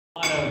A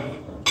lot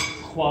of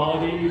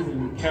qualities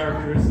and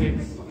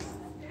characteristics,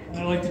 and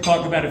I'd like to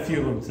talk about a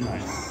few of them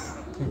tonight.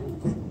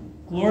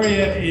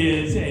 Gloria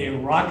is a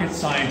rocket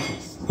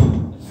scientist,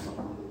 and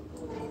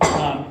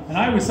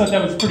I always thought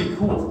that was pretty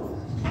cool.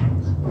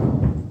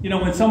 You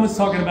know, when someone's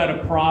talking about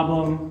a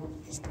problem,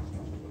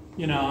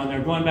 you know, and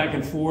they're going back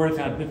and forth,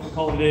 how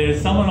difficult it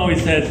is, someone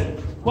always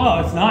says, well,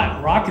 it's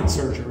not rocket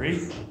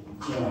surgery.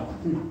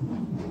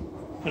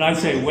 But I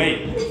say,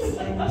 wait,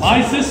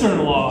 my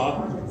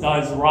sister-in-law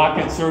does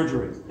rocket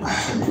surgery.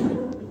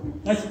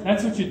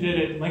 That's what you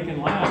did at Lincoln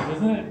Labs,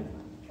 isn't it?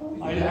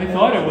 I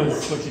thought it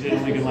was what you did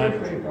at Lincoln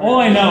Labs. All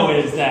I know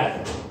is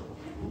that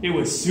it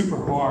was super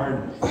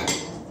hard,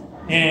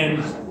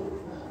 and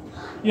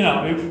you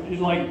know,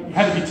 it like you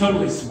had to be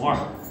totally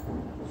smart.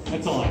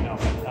 That's all I know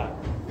about that.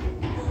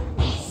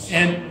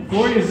 And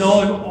Gloria is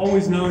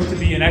always known to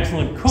be an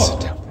excellent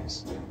cook.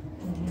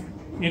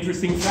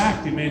 Interesting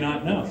fact you may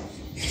not know.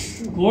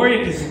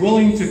 Gloria is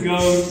willing to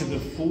go to the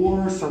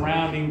 4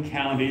 surrounding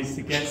counties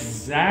to get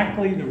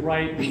exactly the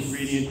right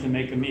ingredient to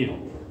make a meal.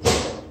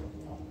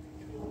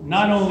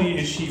 Not only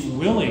is she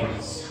willing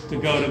to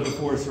go to the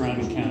 4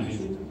 surrounding counties,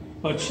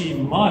 but she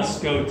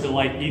must go to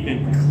like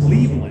even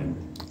Cleveland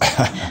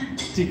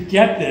to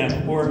get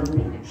them, or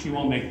she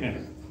won't make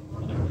dinner.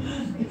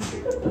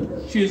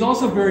 She is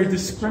also very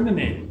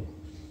discriminating.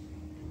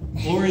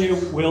 Gloria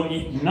will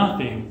eat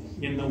nothing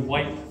in the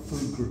white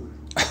food group.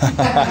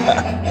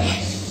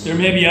 There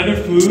may be other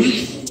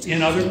foods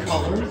in other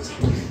colors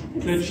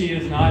that she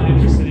is not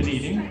interested in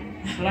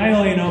eating, but I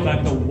only know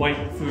about the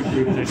white food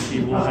group that she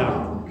will have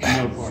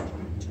no part of.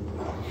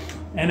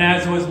 And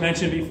as was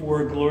mentioned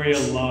before, Gloria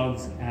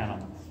loves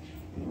animals.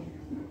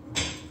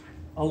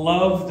 A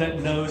love that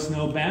knows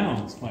no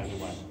bounds, by the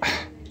way.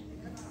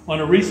 On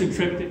a recent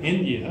trip to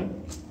India,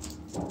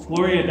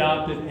 Gloria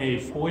adopted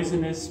a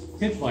poisonous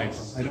pit viper.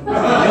 I don't know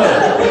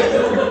if you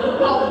know.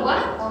 Oh,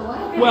 what?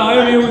 Well,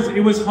 I mean,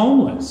 it was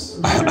homeless.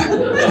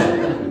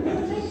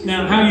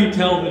 Now, how you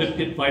tell that a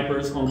pit viper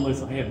is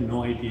homeless, I have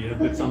no idea,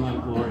 but somehow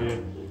Gloria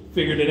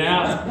figured it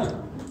out.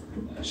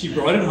 She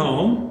brought it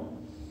home,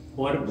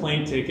 bought a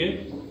plane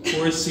ticket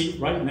for a seat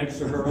right next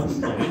to her on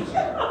the plane,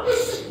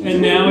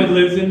 and now it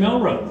lives in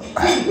Melrose.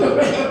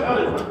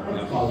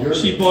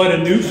 She bought a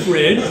new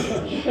fridge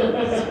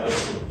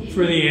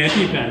for the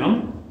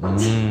anti-venom.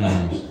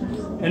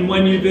 And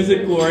when you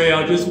visit Gloria,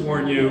 I'll just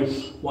warn you,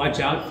 watch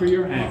out for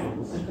your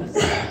ankles,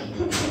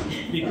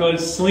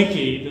 because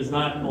Slinky does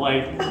not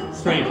like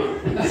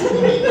strangers.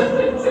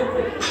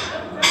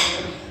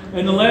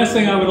 And the last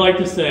thing I would like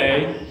to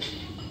say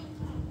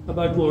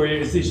about Gloria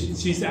is that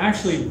she's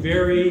actually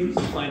very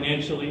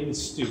financially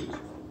astute.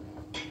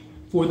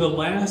 For the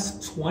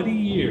last 20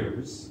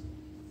 years,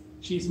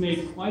 she's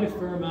made quite a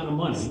fair amount of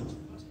money,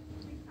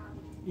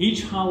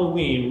 each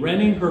Halloween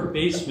renting her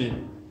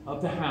basement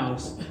of the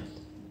house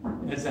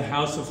as a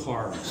house of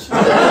horrors.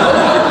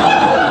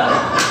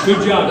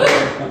 Good job,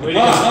 Gloria. Way to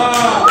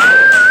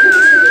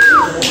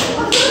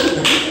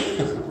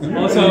go.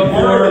 Also,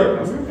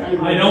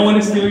 I don't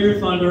want to steal your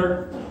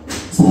thunder.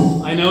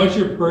 I know it's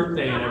your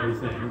birthday and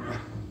everything,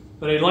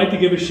 but I'd like to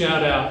give a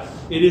shout out.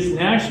 It is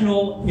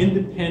National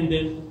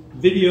Independent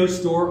Video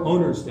Store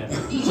Owners Day.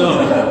 So,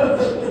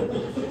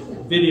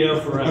 video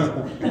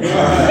forever. All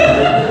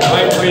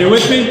right, are you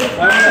with me? Video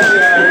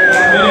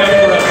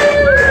forever.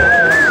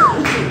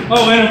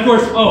 Oh, and of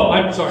course,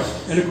 I'm sorry.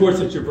 And of course,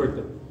 it's your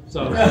birthday.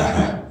 So,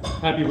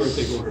 happy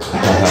birthday, Gloria.